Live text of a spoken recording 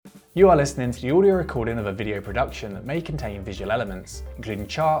You are listening to the audio recording of a video production that may contain visual elements, including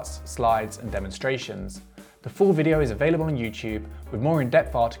charts, slides, and demonstrations. The full video is available on YouTube with more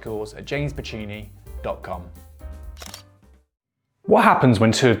in-depth articles at jamesbocchini.com. What happens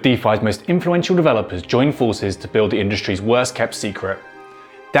when two of DeFi's most influential developers join forces to build the industry's worst-kept secret?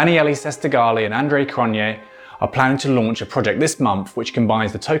 Daniele Sestigali and Andre Cronje are planning to launch a project this month which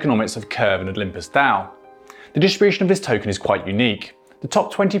combines the tokenomics of Curve and Olympus DAO. The distribution of this token is quite unique. The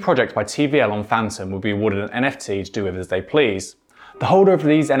top 20 projects by TVL on Fantom will be awarded an NFT to do with as they please. The holder of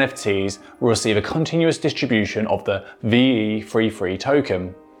these NFTs will receive a continuous distribution of the veFree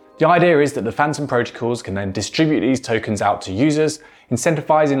token. The idea is that the Fantom protocols can then distribute these tokens out to users,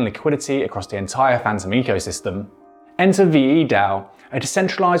 incentivizing liquidity across the entire Fantom ecosystem. Enter veDAO, a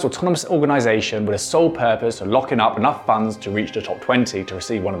decentralized autonomous organization with a sole purpose of locking up enough funds to reach the top 20 to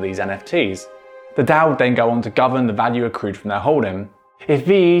receive one of these NFTs. The DAO would then go on to govern the value accrued from their holding. If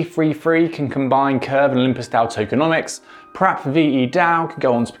veFree can combine Curve and Olympus DAO tokenomics, perhaps veDAO can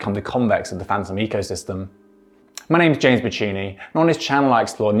go on to become the Convex of the Fantom ecosystem. My name is James Bocchini, and on this channel I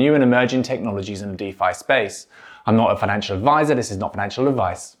explore new and emerging technologies in the DeFi space. I'm not a financial advisor, this is not financial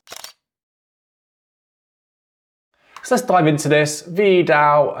advice. So let's dive into this.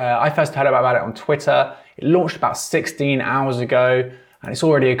 veDAO, I first heard about it on Twitter. It launched about 16 hours ago, and it's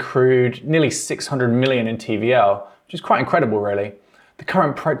already accrued nearly 600 million in TVL, which is quite incredible really. The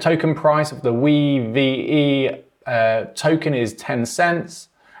current token price of the veVe token is 10 cents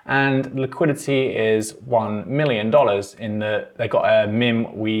and liquidity is $1 million they got a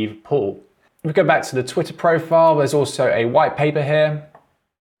MIM Weave pool. If we go back to the Twitter profile, there's also a white paper here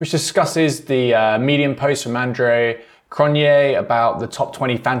which discusses the Medium post from Andre Cronje about the top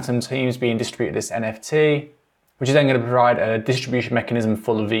 20 Fantom teams being distributed this NFT, which is then going to provide a distribution mechanism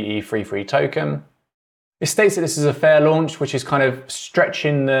for the veFree token. It states that this is a fair launch, which is kind of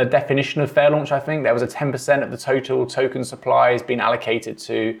stretching the definition of fair launch, I think. There was a 10% of the total token supply has been allocated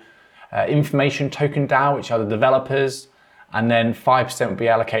to information token DAO, which are the developers, and then 5% would be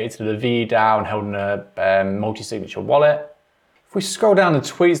allocated to the veDAO and held in a multi-signature wallet. If we scroll down the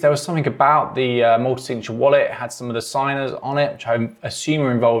tweets, there was something about the multi-signature wallet. It had some of the signers on it, which I assume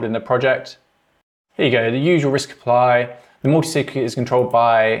are involved in the project. Here you go, the usual risk apply. The multi-sig is controlled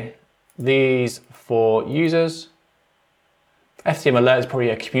by these 4 users. FTM Alert is probably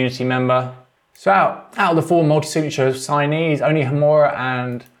a community member. So out of the 4 multi-signature signees, only Hamora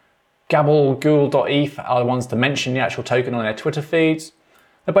and gabbleghoul.eth are the ones to mention the actual token on their Twitter feeds.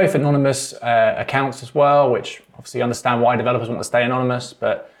 They're both anonymous accounts as well, which obviously understand why developers want to stay anonymous,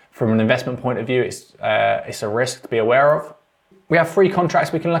 but from an investment point of view, it's a risk to be aware of. We have 3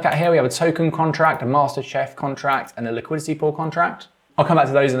 contracts we can look at here. We have a token contract, a master chef contract, and a liquidity pool contract. I'll come back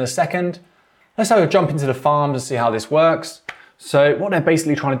to those in a second. Let's have a jump into the farms and see how this works. So what they're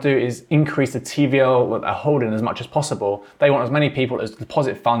basically trying to do is increase the TVL that they're holding as much as possible. They want as many people as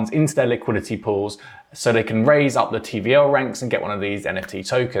deposit funds into their liquidity pools so they can raise up the TVL ranks and get one of these NFT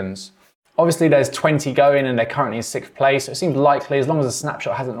tokens. Obviously there's 20 going and they're currently in 6th place. So it seems likely, as long as a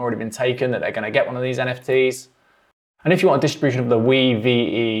snapshot hasn't already been taken, that they're going to get one of these NFTs. And if you want a distribution of the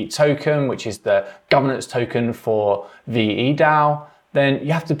veVe token, which is the governance token for veDAO, then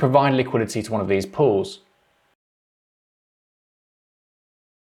you have to provide liquidity to one of these pools.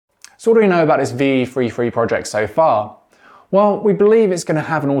 So what do we know about this veFree project so far? Well, we believe it's going to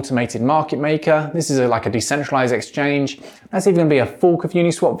have an automated market maker. This is like a decentralized exchange. That's either going to be a fork of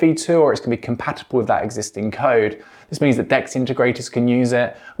Uniswap v2 or it's going to be compatible with that existing code. This means that DEX integrators can use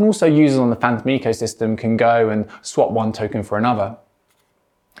it, and also users on the Fantom ecosystem can go and swap one token for another.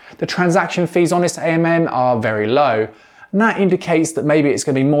 The transaction fees on this AMM are very low. And that indicates that maybe it's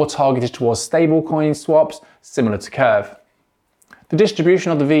going to be more targeted towards stablecoin swaps, similar to Curve. The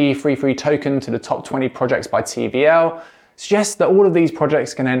distribution of the veFree token to the top 20 projects by TVL suggests that all of these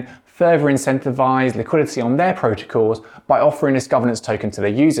projects can then further incentivize liquidity on their protocols by offering this governance token to their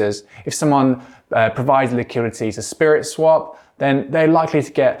users. If someone provides liquidity to SpiritSwap, then they're likely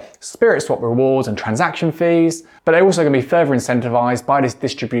to get SpiritSwap rewards and transaction fees, but they're also going to be further incentivized by this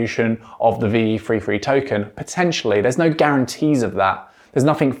distribution of the veFree token. Potentially, there's no guarantees of that. There's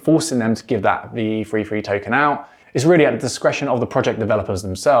nothing forcing them to give that veFree token out. It's really at the discretion of the project developers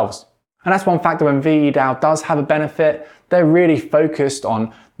themselves. And that's one factor when veDAO does have a benefit. They're really focused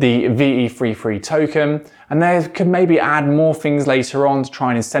on the veFree token, and they could maybe add more things later on to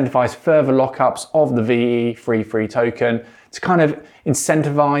try and incentivize further lockups of the veFree token to kind of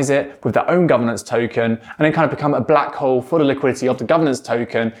incentivize it with their own governance token and then kind of become a black hole for the liquidity of the governance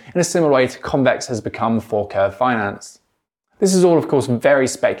token in a similar way to Convex has become for Curve Finance. This is all, of course, very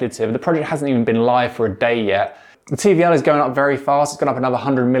speculative. The project hasn't even been live for a day yet. The TVL is going up very fast. It's gone up another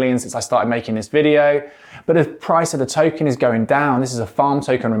 100 million since I started making this video. But the price of the token is going down. This is a farm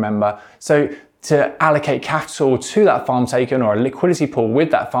token, remember. So to allocate capital to that farm token or a liquidity pool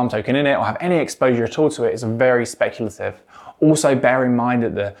with that farm token in it or have any exposure at all to it is very speculative. Also bear in mind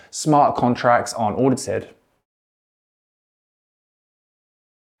that the smart contracts aren't audited.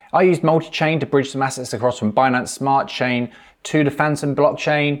 I used multi-chain to bridge some assets across from Binance Smart Chain to the Fantom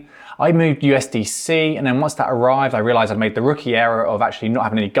blockchain. I moved USDC, and then once that arrived, I realized I'd made the rookie error of actually not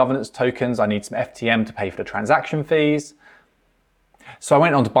having any governance tokens. I need some FTM to pay for the transaction fees. So I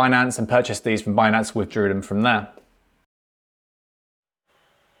went on to Binance and purchased these from Binance, withdrew them from there.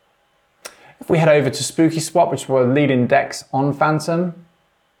 If we head over to SpookySwap, which is the leading DEX on Fantom,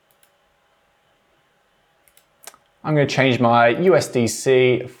 I'm going to change my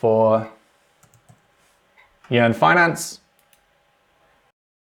USDC for Yearn Finance.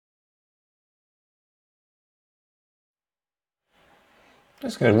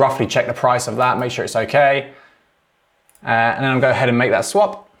 Just going to roughly check the price of that, make sure it's okay. And then I'll go ahead and make that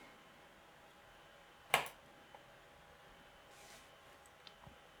swap.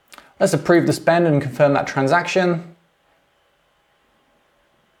 Let's approve the spend and confirm that transaction.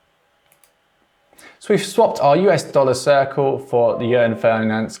 So we've swapped our US dollar circle for the Yearn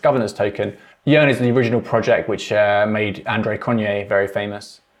Finance governance token. Yearn is the original project which made Andre Cronje very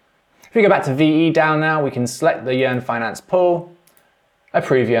famous. If we go back to veDAO now, we can select the Yearn Finance pool,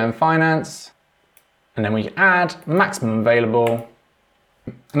 approve Yearn Finance, and then we can add maximum available,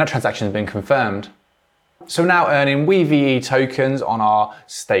 and that transaction has been confirmed. So we're now earning veDAO tokens on our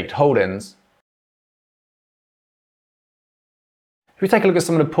staked holdings. If we take a look at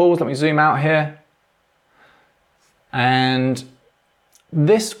some of the pools, let me zoom out here. And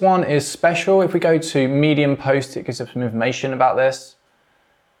this one is special. If we go to Medium Post, it gives us some information about this.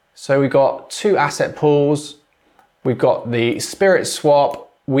 So we've got two asset pools. We've got the Spirit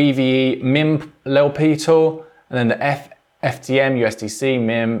Swap, veDAO, MIM LP tool, and then the FTM, USDC,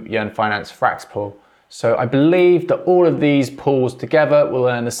 MIM, Yearn Finance Frax pool. So I believe that all of these pools together will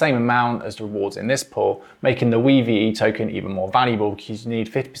earn the same amount as the rewards in this pool, making the veDAO token even more valuable because you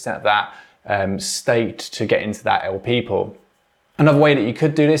need 50% of that staked to get into that LP pool. Another way that you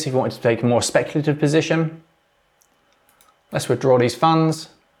could do this if you wanted to take a more speculative position, let's withdraw these funds.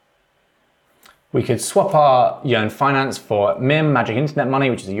 We could swap our Yearn Finance for MIM, Magic Internet Money,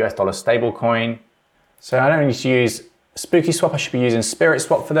 which is a US dollar stable coin. So I don't need to use SpookySwap, I should be using Spirit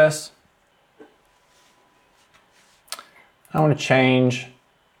Swap for this. I want to change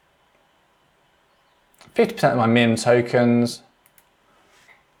 50% of my MIM tokens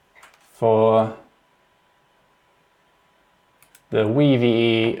for the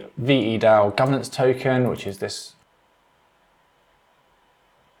veDAO governance token, which is this.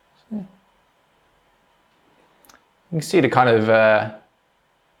 You can see the kind of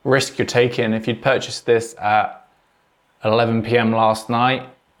risk you're taking. If you'd purchased this at 11 p.m. last night,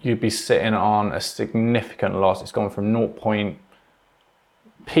 you'd be sitting on a significant loss. It's gone from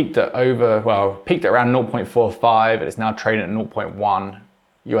peaked at around 0.45, and it's now trading at 0.1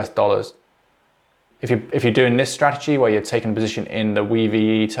 US dollars. If you're doing this strategy where you're taking a position in the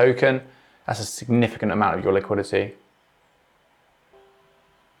veDAO token, that's a significant amount of your liquidity.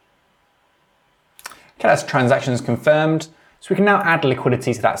 Okay, that's transactions confirmed. So we can now add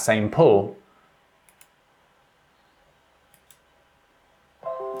liquidity to that same pool.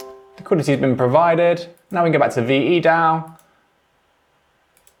 Liquidity has been provided. Now we can go back to veDAO.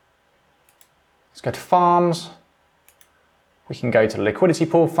 Let's go to farms. We can go to the liquidity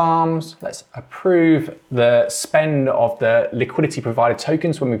pool farms. Let's approve the spend of the liquidity provided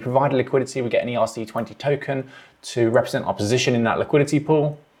tokens. When we provide liquidity, we get an ERC20 token to represent our position in that liquidity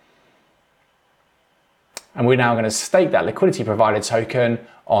pool. And we're now going to stake that liquidity provided token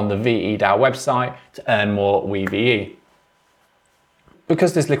on the veDAO website to earn more veDAO.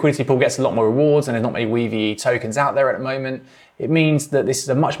 Because this liquidity pool gets a lot more rewards and there's not many veDAO tokens out there at the moment, it means that this is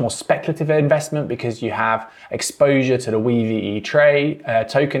a much more speculative investment because you have exposure to the veDAO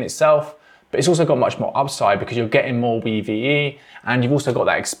token itself, but it's also got much more upside because you're getting more veDAO and you've also got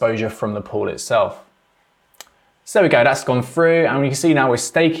that exposure from the pool itself. So there we go, that's gone through, and we can see now we're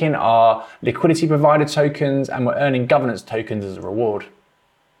staking our liquidity provider tokens and we're earning governance tokens as a reward.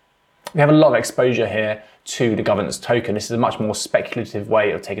 We have a lot of exposure here to the governance token. This is a much more speculative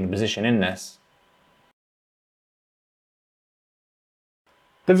way of taking a position in this.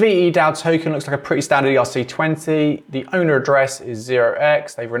 The veDAO token looks like a pretty standard ERC20. The owner address is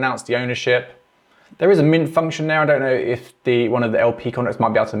 0x. They've renounced the ownership. There is a mint function there. I don't know if one of the LP contracts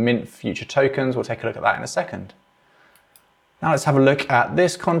might be able to mint future tokens. We'll take a look at that in a second. Now let's have a look at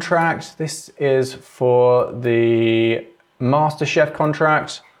this contract. This is for the Master Chef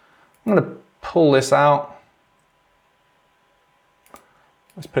contract. I'm going to pull this out.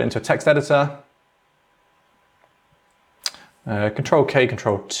 Let's put it into a text editor. Control K,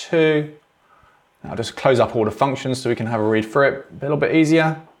 Control 2. I'll just close up all the functions so we can have a read through it a little bit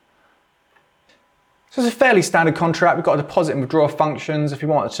easier. So it's a fairly standard contract. We've got a deposit and withdrawal functions. If you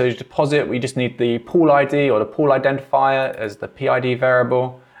wanted to deposit, we just need the pool ID or the pool identifier as the PID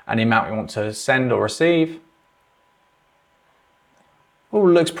variable and the amount we want to send or receive. All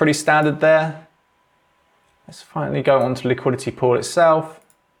looks pretty standard there. Let's finally go on to the liquidity pool itself.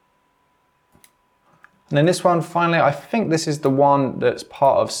 And then this one, finally, I think this is the one that's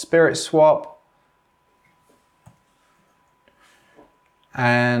part of Spirit Swap.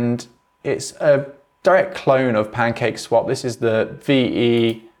 And it's a direct clone of Pancake Swap. This is the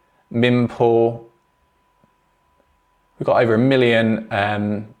VE MIM pool. We've got over $1 million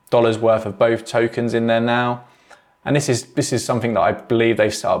worth of both tokens in there now. And this is something that I believe they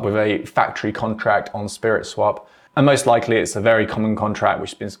set up with a factory contract on Spirit Swap. And most likely it's a very common contract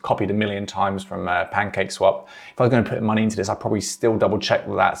which has been copied 1 million times from Pancake Swap. If I was going to put money into this, I'd probably still double check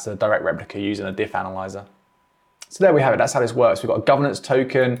that that's a direct replica using a diff analyzer. So there we have it, that's how this works. We've got a governance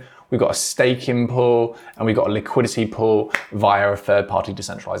token, we've got a staking pool, and we've got a liquidity pool via a third-party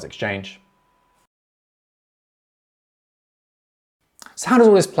decentralized exchange. So how does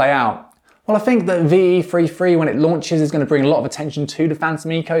all this play out? Well, I think that VE33, when it launches, is going to bring a lot of attention to the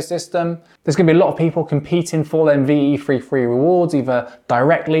Fantom ecosystem. There's going to be a lot of people competing for their VE33 rewards, either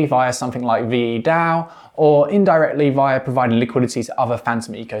directly via something like veDAO, or indirectly via providing liquidity to other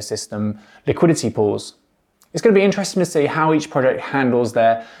Fantom ecosystem liquidity pools. It's going to be interesting to see how each project handles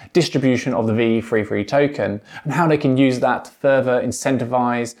their distribution of the VE33 token and how they can use that to further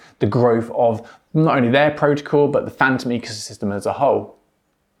incentivize the growth of not only their protocol, but the Fantom ecosystem as a whole.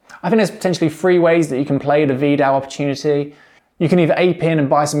 I think there's potentially 3 ways that you can play the veDAO opportunity. You can either ape in and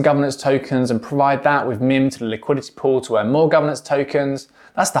buy some governance tokens and provide that with MIM to the liquidity pool to earn more governance tokens.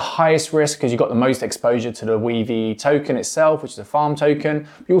 That's the highest risk because you've got the most exposure to the VE token itself, which is a farm token.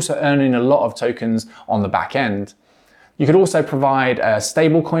 You're also earning a lot of tokens on the back end. You could also provide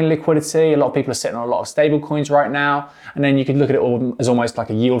stablecoin liquidity. A lot of people are sitting on a lot of stablecoins right now. And then you could look at it all as almost like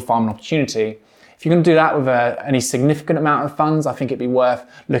a yield farming opportunity. If you're going to do that with any significant amount of funds, I think it'd be worth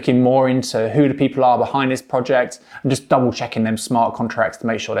looking more into who the people are behind this project and just double checking them smart contracts to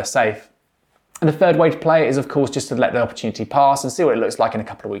make sure they're safe. And the third way to play it is, of course, just to let the opportunity pass and see what it looks like in a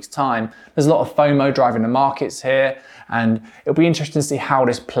couple of weeks' time. There's a lot of FOMO driving the markets here, and it'll be interesting to see how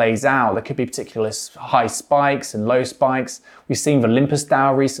this plays out. There could be particular high spikes and low spikes. We've seen the Olympus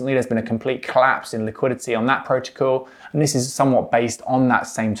DAO recently. There's been a complete collapse in liquidity on that protocol, and this is somewhat based on that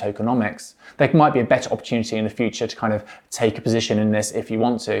same tokenomics. There might be a better opportunity in the future to kind of take a position in this if you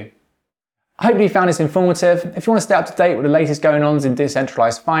want to. I hope you found this informative. If you want to stay up to date with the latest going-ons in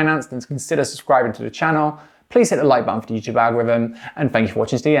decentralized finance, then consider subscribing to the channel. Please hit the like button for the YouTube algorithm, and thank you for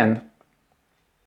watching to the end.